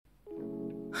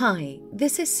Hi,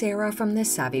 this is Sarah from The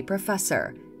Savvy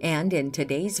Professor, and in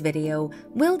today's video,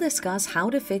 we'll discuss how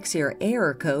to fix your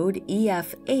error code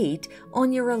EF8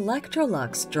 on your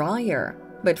Electrolux dryer.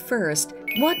 But first,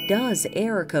 what does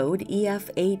error code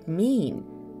EF8 mean?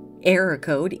 Error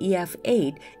code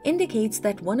EF8 indicates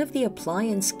that one of the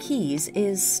appliance keys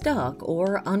is stuck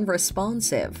or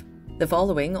unresponsive. The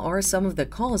following are some of the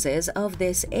causes of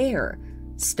this error: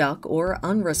 stuck or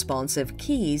unresponsive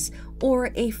keys,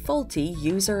 or a faulty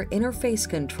user interface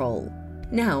control.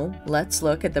 Now, let's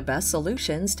look at the best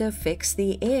solutions to fix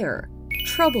the error.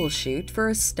 Troubleshoot for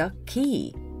a stuck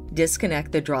key.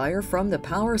 Disconnect the dryer from the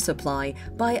power supply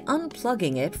by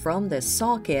unplugging it from the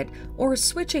socket or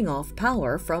switching off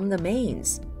power from the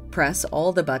mains. Press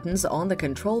all the buttons on the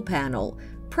control panel.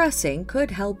 Pressing could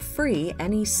help free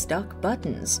any stuck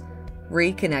buttons.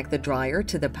 Reconnect the dryer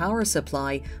to the power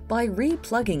supply by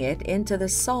replugging it into the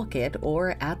socket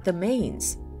or at the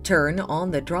mains. Turn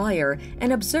on the dryer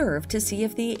and observe to see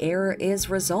if the error is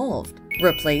resolved.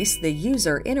 Replace the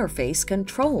user interface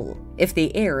control. If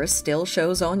the error still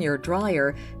shows on your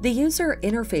dryer, the user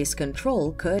interface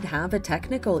control could have a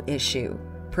technical issue.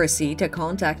 Proceed to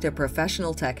contact a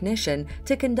professional technician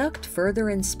to conduct further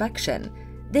inspection.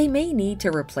 They may need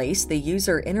to replace the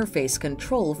user interface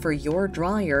control for your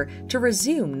dryer to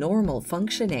resume normal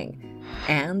functioning.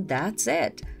 And that's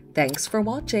it. Thanks for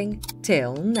watching.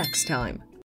 Till next time.